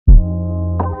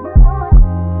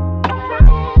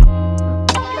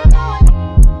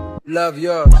Love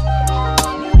yours.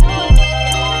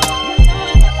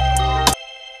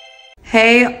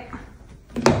 Hey,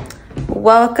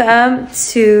 welcome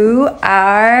to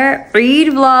our Eid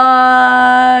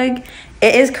vlog.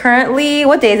 It is currently,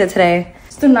 what day is it today?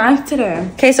 It's the 9th today.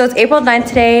 Okay, so it's April 9th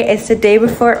today. It's the day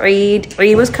before Eid.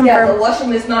 Eid was confirmed. Yeah, the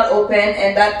washroom is not open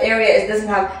and that area doesn't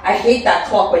have, I hate that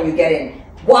clock when you get in.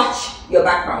 Watch your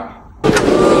background.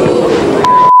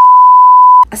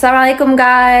 Assalamualaikum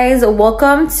guys,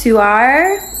 welcome to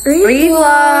our Eid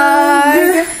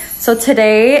vlog. So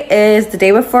today is the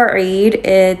day before Eid.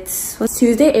 It's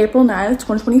Tuesday, April 9th,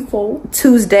 2024.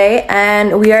 Tuesday,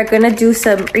 and we are gonna do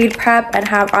some Eid prep and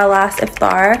have our last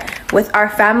iftar with our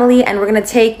family, and we're gonna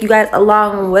take you guys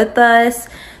along with us.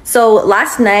 So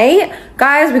last night,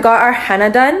 guys, we got our henna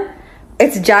done.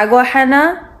 It's jaguar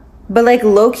henna, but like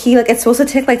low-key, like it's supposed to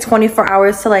take like 24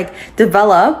 hours to like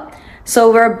develop.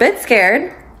 So we're a bit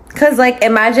scared because like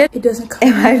imagine it doesn't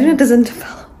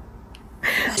develop.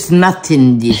 It's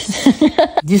nothing this.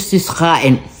 This is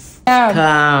Khain.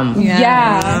 Yeah.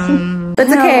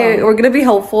 That's okay. We're gonna be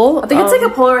hopeful. I think it's like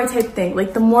a Polaroid type thing.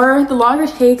 Like the longer it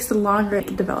takes, the longer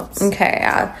it develops. Okay,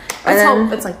 yeah. Let's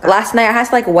hope it's like that. Last night I had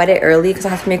to like wet it early because I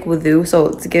have to make wudu, so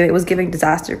it was giving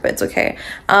disaster, but it's okay.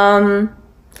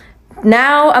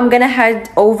 Now I'm gonna head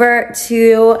over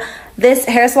to this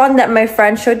hair salon that my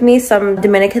friend showed me. Some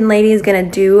Dominican lady is gonna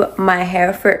do my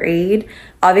hair for Eid.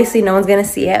 Obviously no one's gonna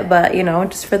see it, but you know,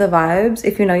 just for the vibes.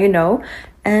 If you know, you know.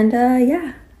 And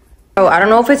yeah. Oh, I don't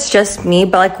know if it's just me,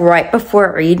 but like right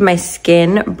before Eid, my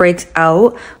skin breaks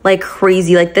out like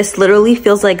crazy. Like this literally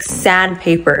feels like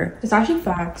sandpaper. It's actually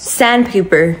facts.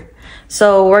 Sandpaper.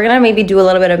 So we're gonna maybe do a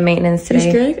little bit of maintenance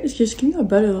today. It's just getting out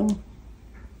better though.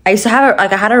 I used to have I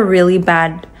had a really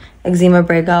bad eczema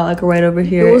breakout like right over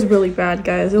here. It was really bad,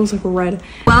 guys. It was like red.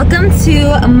 Welcome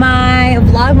to my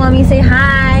vlog, mommy. Say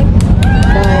hi.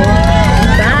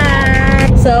 Bye.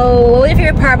 So what was your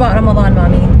favorite part about Ramadan,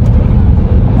 mommy?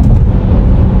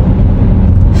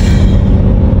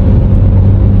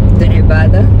 The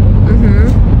ibadah.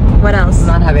 What else?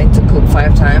 Not having to cook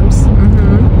 5 times.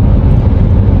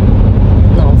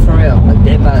 No, for real. Like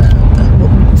the ibadah.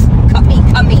 Cut me.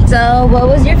 So what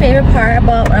was your favorite part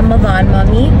about Ramadan,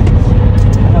 mommy?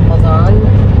 Ramadan,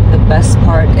 the best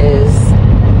part is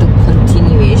the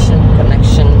continuation,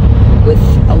 connection with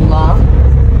Allah.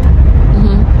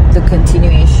 The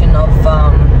continuation of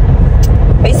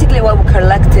basically what we're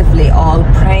collectively all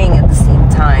praying at the same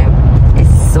time.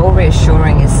 It's so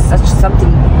reassuring. It's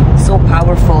something so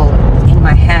powerful in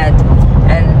my head,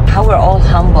 and how we're all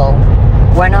humble.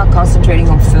 We're not concentrating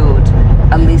on food.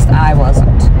 At least I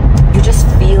wasn't. You just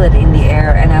feel it in the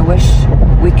air, and I wish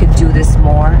we could do this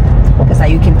more, because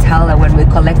you can tell that when we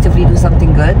collectively do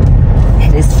something good,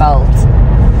 it is felt.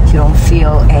 You don't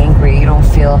feel angry, you don't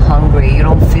feel hungry,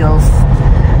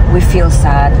 we feel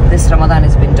sad. This Ramadan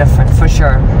has been different for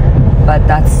sure, but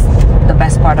that's the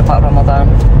best part about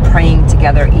Ramadan. Praying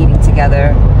together, eating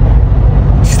together,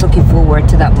 just looking forward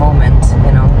to that moment,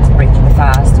 you know, breaking the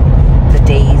fast, the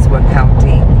days we're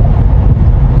counting.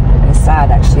 It's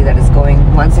sad actually that it's going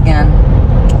once again.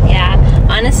 Yeah,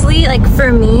 honestly, like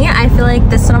for me, I feel like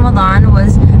this Ramadan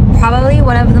was probably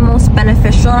one of the most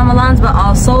beneficial Ramadans, but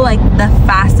also like the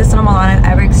fastest Ramadan I've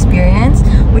ever experienced,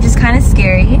 which is kind of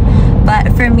scary.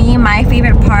 But for me, my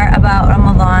favorite part about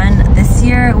Ramadan this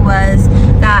year was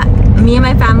that me and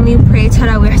my family prayed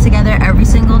Tarawih together every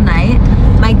single night.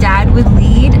 My dad would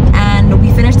lead, and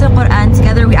we finished the Quran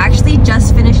together. We actually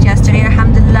just finished yesterday,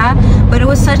 alhamdulillah, but it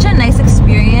was such a nice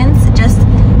experience just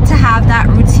to have that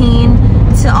routine,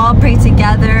 to all pray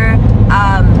together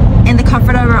in the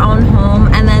comfort of our own home.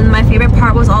 And then my favorite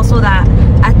part was also that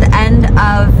at the end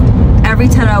of every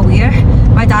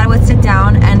Tarawih, my dad would sit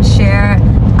down and share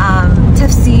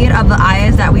tafsir of the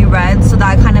ayahs that we read, so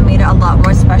that kind of made it a lot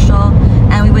more special,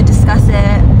 and we would discuss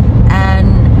it.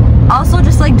 And also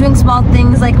just like doing small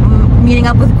things like meeting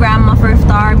up with grandma for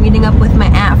iftar, meeting up with my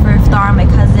aunt for iftar, my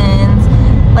cousins.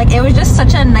 Like it was just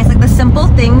such a nice, like the simple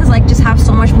things like just have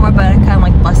so much more barakah and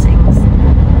like blessings.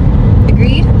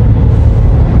 Agreed?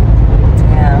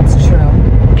 Yeah, it's true.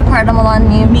 Part of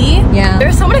Ramadan, Me? Yeah.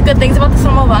 There's so many good things about this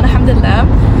Ramadan, alhamdulillah.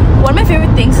 One of my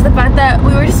favorite things is the fact that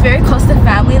we were just very close to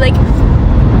family. Like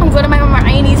I'm going to my Mama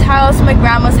Aini's house, my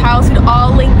grandma's house. We'd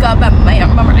all link up at my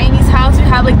Mama Aini's house. We'd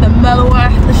have like the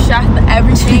melwa, the shah, the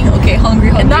everything. Okay, hungry.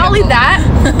 And not only that,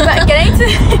 but getting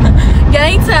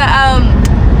to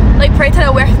like pray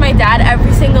Tarawih with my dad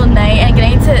every single night, and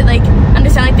getting to like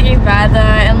understand like the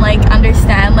ibadah and like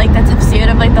understand like the tafsir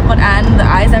of like the Quran and the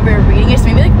ayahs that we were reading. It just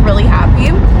made me like really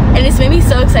happy, and it's made me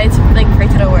so excited to like pray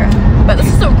Tarawih. But this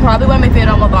is probably one of my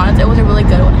favorite Ramadans. It was a really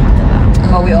good one, alhamdulillah.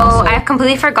 But we also... Oh, I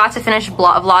completely forgot to finish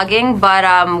vlogging,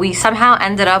 but we somehow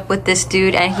ended up with this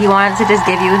dude, and he wanted to just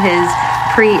give you his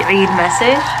pre-Eid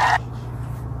message.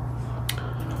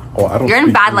 Oh, I don't. You're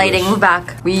in bad lighting. Move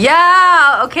back.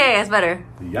 Yeah. Okay, it's better.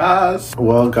 Yes.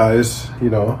 Well, guys, you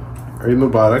know, Eid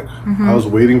Mubarak. I was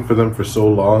waiting for them for so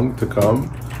long to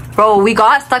come. Bro, we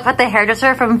got stuck at the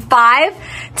hairdresser from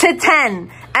 5 to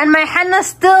 10. And my henna's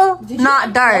still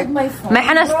not dark. My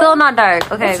henna's still not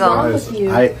dark. Okay, go. Guys,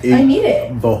 I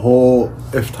ate the whole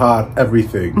iftar,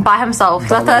 everything. By himself.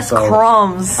 Left us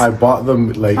crumbs. I bought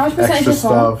them like extra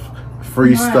stuff,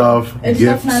 free stuff,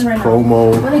 gifts,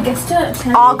 promo. When it gets to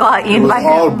 10, All got eaten by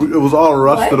him. It was all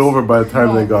rusted over by the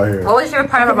time they got here. What was your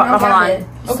part of Ramadan?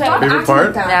 Okay. Favorite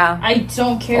part? Yeah. I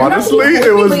don't care. Honestly,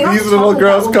 it was these little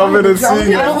girls coming and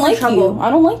seeing I don't like you.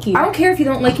 I don't like you. I don't care if you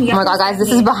don't like me. Oh my god, guys,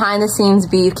 this is behind the scenes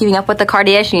beef, keeping up with the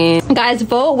Kardashians. Guys,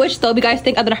 vote which thobe you guys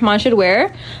think Abdurrahman should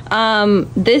wear.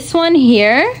 This one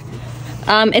here,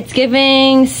 it's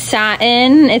giving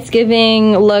satin, it's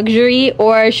giving luxury,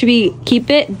 or should we keep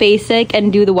it basic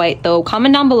and do the white though?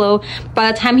 Comment down below.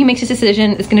 By the time he makes his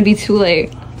decision, it's gonna be too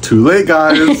late. Too late,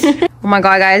 guys. Oh my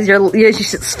god, guys, you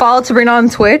should follow Sabrina on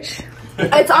Twitch.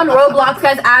 It's on Roblox,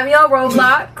 guys. Add me on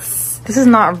Roblox. This is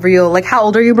not real. Like, how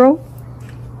old are you, bro?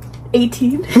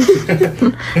 18.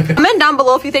 Comment down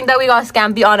below if you think that we got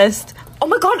scammed. Be honest. Oh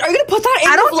my god, are you gonna put that in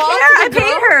I the don't vlog?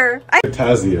 care. I paid her.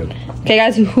 Tazian. Okay,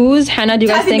 guys, whose henna do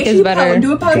you guys think is better?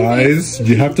 Guys,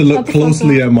 you have to look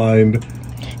closely at mine.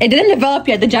 It didn't develop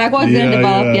yet. The Jaguars didn't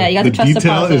develop yet. You have to trust the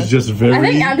process. The detail is just very... I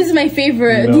think Amd is my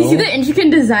favorite. No. Do you see the intricate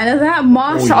design of that?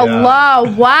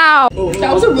 MashaAllah. Wow.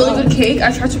 That was a really good cake.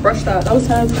 I tried to brush that. That was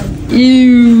time.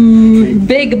 Ew.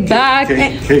 Big back.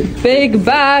 Cake. Big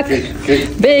back.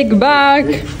 Big back.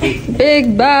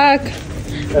 Big back.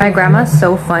 My grandma's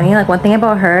so funny. Like, one thing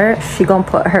about her, she gonna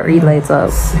put her Eid lights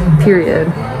up. Period.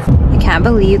 I can't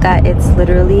believe that it's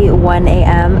literally 1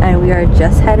 a.m. and we are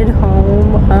just headed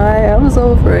home. I am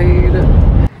so afraid.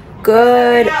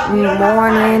 Good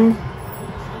morning.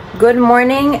 Good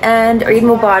morning and Eid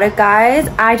Mubarak, guys.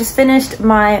 I just finished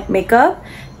my makeup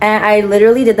and I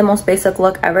literally did the most basic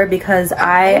look ever because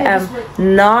I am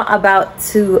not about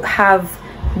to have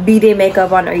B-Day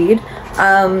makeup on Eid.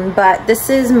 But this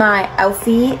is my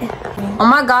outfit. Oh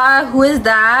my god, who is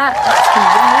that?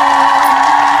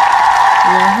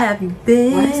 Where have you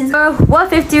been? What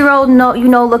 50-year-old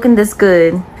looking this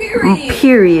good?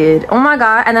 Period. Oh my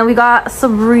god. And then we got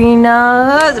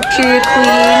Sabrina, the period queen.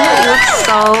 You look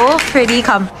so pretty.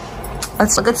 Come,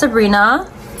 let's look at Sabrina.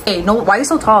 Hey, no, why are you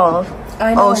so tall?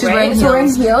 I know, she's wearing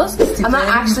heels. I'm not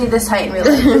actually this height in real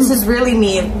life. This is really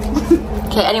me.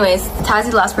 Okay, anyways, Tazi,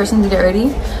 the last person did it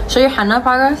already. Show your henna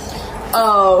progress.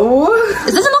 Oh.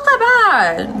 It doesn't look that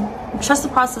bad. Trust the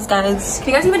process, guys. Can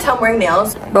you guys even tell I'm wearing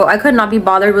nails? Bro, I could not be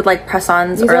bothered with like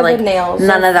press-ons or like nails.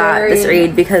 none of that this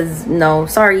Eid because no,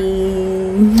 sorry.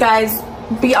 Guys,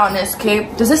 be honest, okay?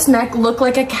 Does this neck look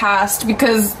like a cast?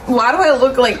 Because why do I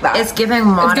look like that? It's giving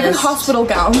modest. It's giving hospital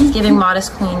gown. It's giving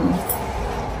modest queen.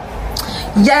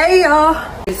 Yeah.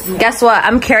 Guess what?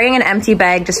 I'm carrying an empty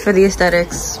bag just for the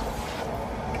aesthetics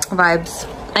vibes.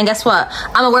 And guess what?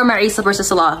 I'm gonna wear my Eid slippers to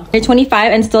Salah. You're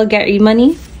 25 and still get Eid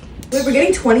money. Wait, we're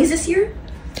getting 20s this year?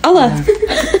 Allah.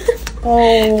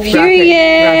 Oh, period.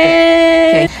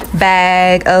 Okay.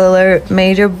 Bag alert,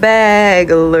 major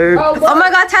bag alert. Oh my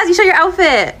god, Taz, you show your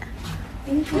outfit.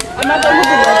 I'm not done with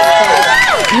the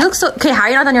lips. You look so okay. How are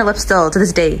you not on your lips still to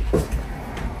this day?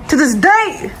 To this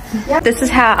day. Yeah. This is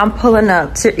how I'm pulling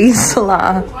up to Eid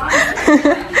Salah.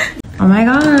 Oh my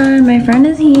god, my friend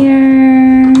is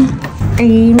here.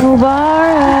 Eid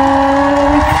Mubarak.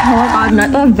 Oh my god,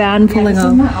 not the van pulling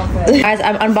up. Guys,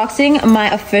 I'm unboxing my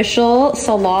official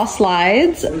Salah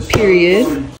slides, period.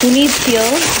 Who needs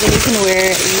heels? Then you can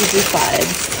wear easy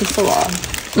slides to Salah.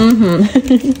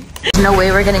 There's no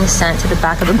way we're getting sent to the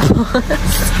back of the bus.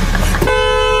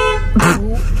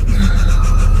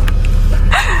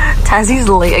 Tazi's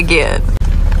late again.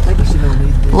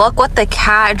 Look what the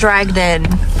cat dragged in.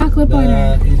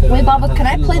 Wait, Baba, can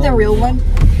I play the real one?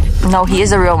 No, he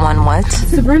is a real one. What?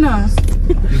 Sabrina.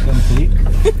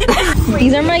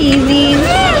 These are my Yeezys.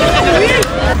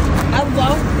 I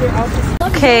love your outfit.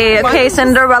 Okay,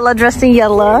 Cinderella dressed in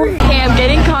yellow. Okay, I'm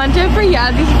getting content for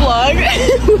Yazi's vlog.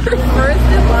 We're first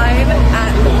in line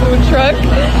at the food truck.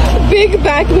 Big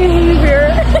back behavior.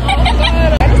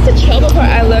 That's the chill part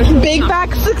I love. Big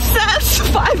back success.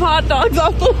 5 hot dogs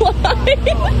off the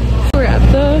line. We're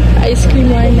at the ice cream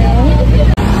line now.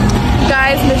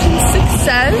 Guys, mission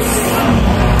success.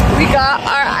 We got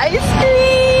our ice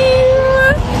cream.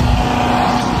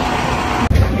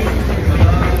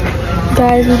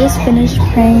 Guys, we just finished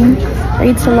praying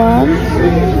Eid Salah.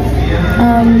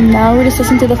 Now we're just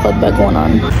listening to the khutbah going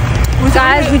on.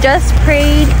 Guys, we just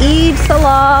prayed Eid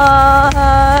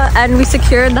Salah and we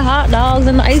secured the hot dogs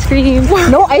and the ice cream.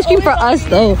 No ice cream for us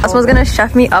though. Asma's gonna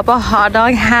chef me up a hot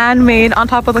dog handmade on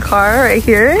top of the car right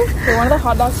here. Okay, one of the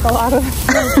hot dogs fell out of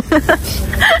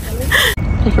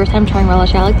The first time trying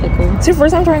relish. I like pickle. It's your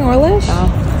first time trying relish?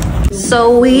 Yeah.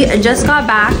 So we just got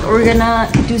back. We're gonna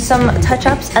do some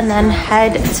touch-ups and then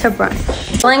head to brunch.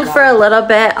 Chilling for a little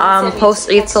bit post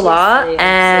Eid Salah,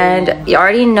 and you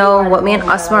already know what me and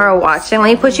Asma are watching.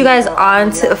 Let me put you guys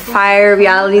on to a fire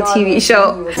reality TV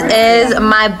show. Is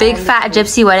my Big Fat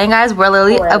Gypsy Wedding, guys. We're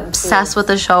literally obsessed with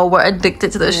the show. We're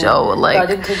addicted to the show. Like,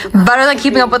 better than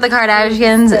Keeping Up with the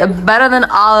Kardashians, better than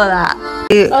all of that.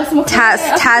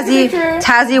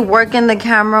 Tazzy working the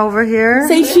camera over here.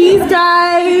 Say cheese,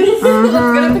 guys. Let's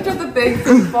get a picture of the big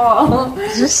ball.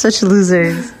 Just such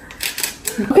losers.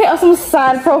 Okay, awesome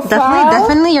side profile.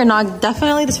 Definitely you're not.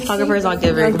 Definitely this photographer is not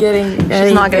giving. Not getting.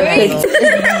 She's not getting.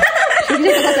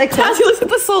 Tazzy looks at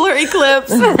the solar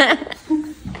eclipse.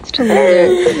 Such a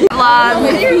loser.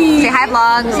 Vlog. Say hi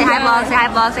vlog. Say hi vlog. Say hi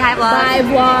vlog. Say hi vlog. Bye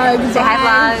vlog. Say hi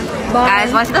vlog.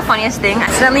 Guys, want to see the funniest thing? I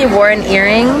accidentally wore an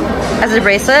earring as a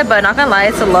bracelet, but not gonna lie,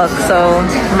 it's a look. So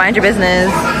mind your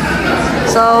business.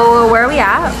 So where are we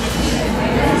at?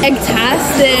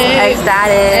 Ecstatic. I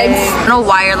don't know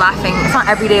why you're laughing. It's not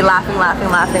every day laughing.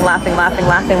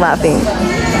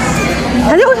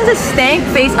 It always has a stank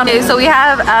face on it. So we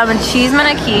have cheese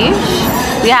manakish,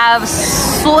 we have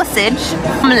sausage,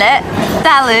 omelette,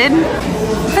 salad,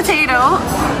 potato,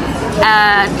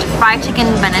 fried chicken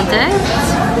benedict.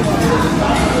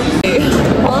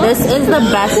 This is the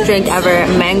best drink ever.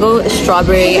 Mango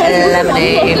strawberry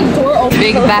lemonade.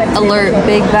 Big back alert,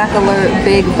 big back alert,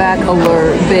 big back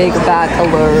alert, big back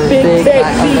alert, big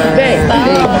back alert,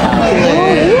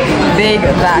 big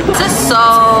back. This is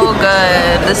so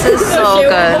good. This is so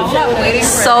good.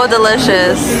 So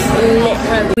delicious.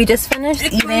 We just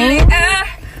finished eating.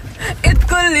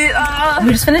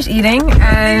 We just finished eating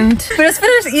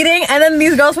and then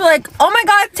these girls were like, oh my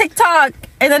god, TikTok.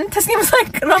 And then Tasneem was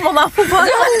like, Ramadan Mubarak.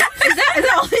 Is that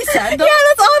all they said though? Yeah,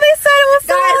 that's all they said. It was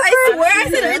so guys, I swear I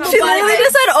said she literally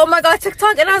just said, oh my god,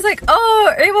 TikTok. And I was like,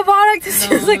 oh, Eid Mubarak.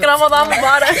 Tasneem was like, Ramadan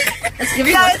Mubarak.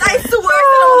 Guys, I swear I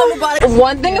said Ramadan Mubarak.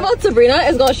 One thing about Sabrina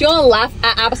is she gonna laugh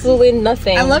at absolutely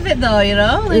nothing. I love it though, you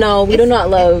know? Like, no, we do not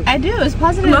love. I do, it's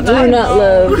positive. We do not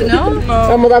love. No?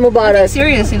 Ramadan Mubarak.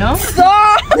 Serious, you know?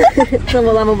 Stop!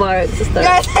 Ramadan Mubarak, sister.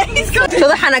 Guys, show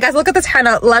the henna, guys. Look at this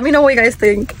henna. Let me know what you guys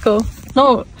think. Go.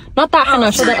 No, not that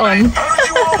henna. Show that on.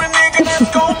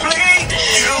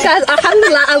 Guys,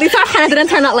 alhamdulillah, at least our henna didn't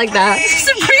turn out like that.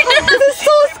 Sabrina, this is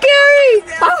so scary.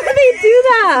 How can they do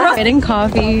that? We're getting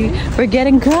coffee. We're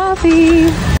getting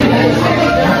coffee.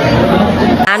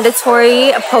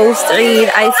 Mandatory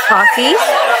post-Eid iced coffee.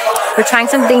 We're trying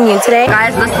something new today.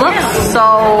 Guys, this looks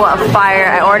so fire.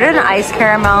 I ordered an iced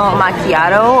caramel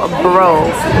macchiato.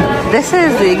 Bro, this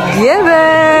is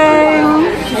giving.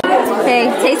 Hey,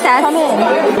 taste test. Come in.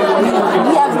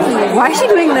 Why is she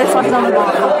doing this while she's on the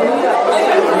ball?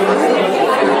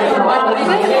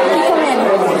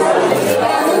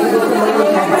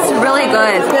 It's really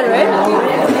good. It's good, right?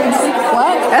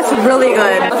 What? That's really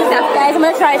good. Guys, I'm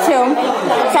gonna try it too.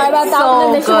 Sorry about that.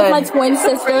 So This good. is my twin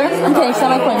sister. I'm kidding, she's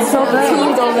not my twin. So good. 2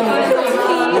 years older than me.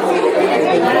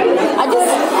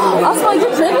 Also,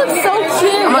 your drink looks so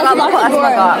cute. Oh my god, look what I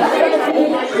got.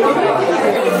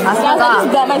 I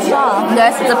just got my straw.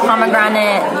 Yes, it's a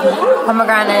pomegranate.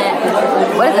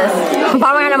 What is this?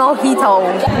 Pomegranate mojito.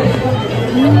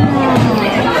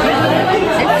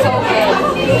 It's so good.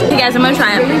 Hey guys, I'm gonna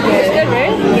try it. It's good,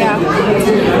 right? Yeah.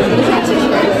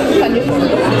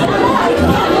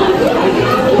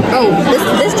 Oh,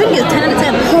 this drink is 10 out of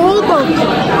 10. Hold on.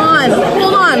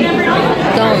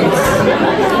 Don't.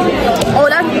 Oh,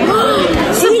 that's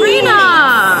Sabrina.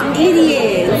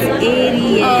 Idiot.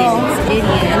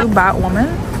 Batwoman.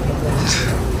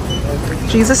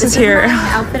 Jesus is here.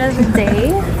 Outfit of the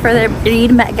day for the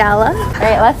Eid Met Gala. All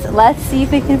right, let's see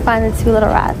if we can find the 2 little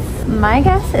rats. My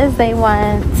guess is they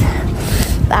went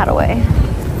that away.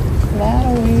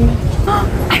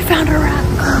 I found a rat.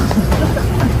 I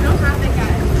don't have it,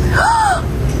 guys.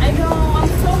 I know, I'm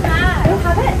so mad. I don't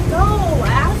have it? No, I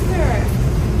asked her.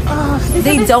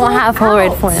 They don't have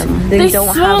Polaroid film. They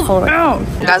don't have Polaroid.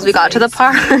 Guys, we got to the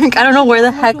park. I don't know where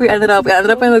the heck we ended up. We ended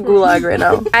up in the gulag right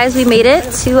now. Guys, we made it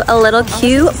to a little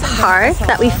cute park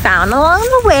that we found along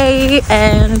the way,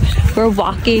 and we're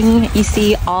walking. You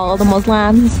see all the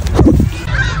Muslims.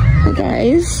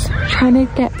 Guys, trying to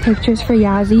get pictures for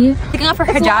Yazzie. Picking up her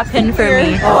hijab pin for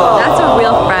me. That's a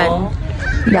real friend.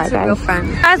 Yeah, guys.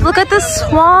 Guys, look at the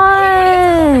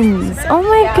swans. Oh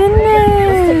my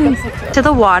goodness. To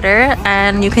the water,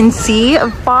 and you can see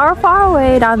far, far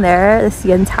away down there the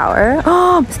CN Tower.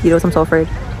 Oh, mosquitoes, I'm so afraid.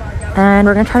 And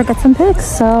we're gonna try to get some pics,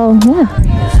 so yeah.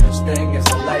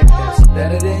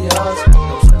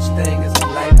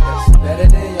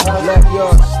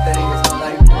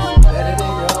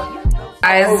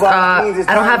 Guys,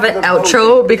 I don't have an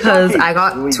outro because I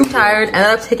got too tired,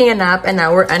 ended up taking a nap, and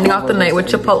now we're ending off the night with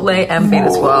Chipotle and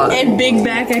Beta Squad. And big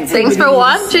back activity. Thanks for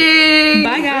watching.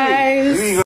 Bye guys.